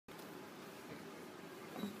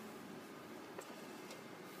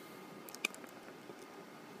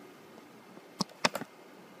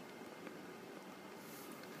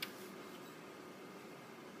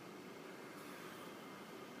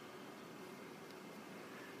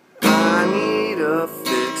a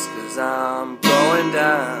fix, 'cause I'm going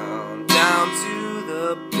down, down to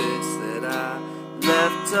the bits that I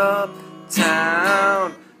left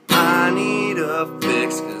uptown. I need a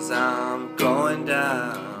fix, 'cause I'm going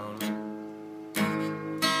down.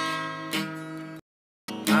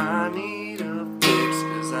 I need a fix,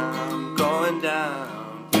 'cause I'm going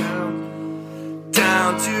down,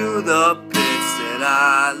 down to the bits that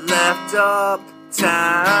I left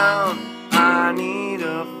uptown. I need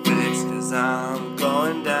a fix, 'cause I'm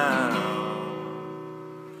going down.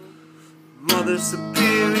 Mother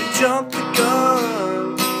Superior jumped the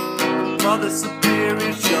gun. Mother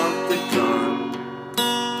Superior jumped the gun.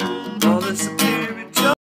 Mother Superior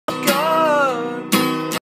jumped the gun.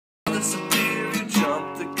 Mother Superior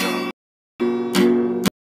jumped the gun.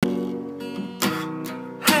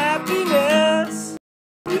 Happiness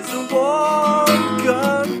is a warm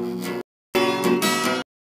gun.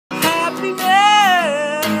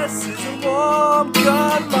 Happiness is a warm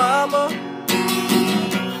gun, mama.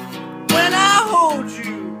 When I hold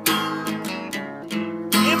you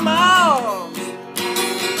in my arms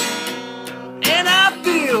and I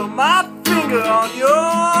feel my finger on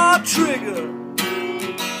your trigger,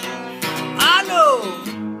 I know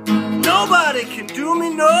nobody can do me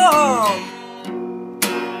no harm,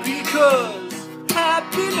 because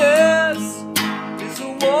happiness is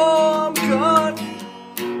a warm gun.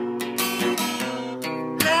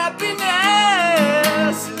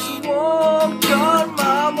 Happiness is a warm gun,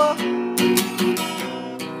 mama.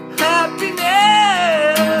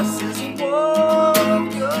 Happiness is a warm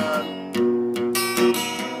gun.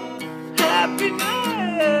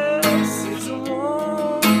 Happiness is a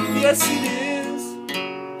warm, yes it is,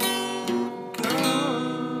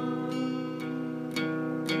 gun.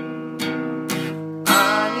 I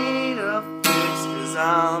need a fix, 'cause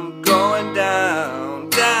I'm going down,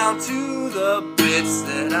 down to the bits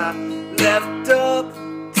that I left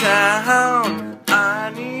uptown.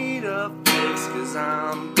 I need a fix, 'cause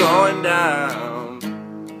I'm going down.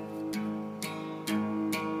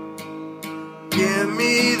 Give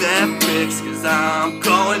me that fix, 'cause I'm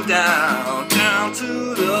going down, down to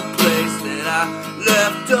the place that I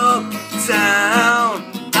left uptown.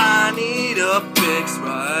 I need a fix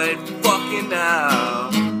right fucking now.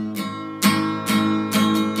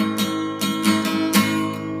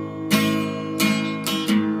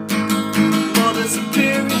 Mother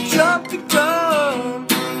Superior jumped the gun.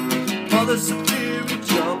 Mother Superior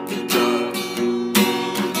jumped the gun.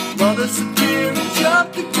 Mother Superior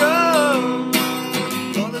jumped the gun.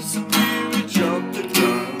 Mother Superior jumped the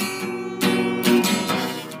gun.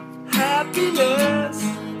 Happiness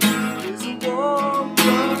is a warm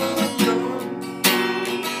gun.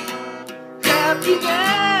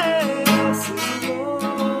 Happiness is a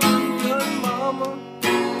warm gun, mama.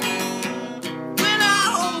 When I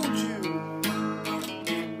hold you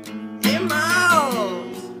in my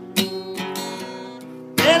arms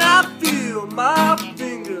and I feel my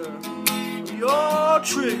finger on your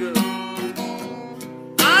trigger,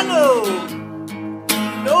 I know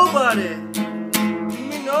nobody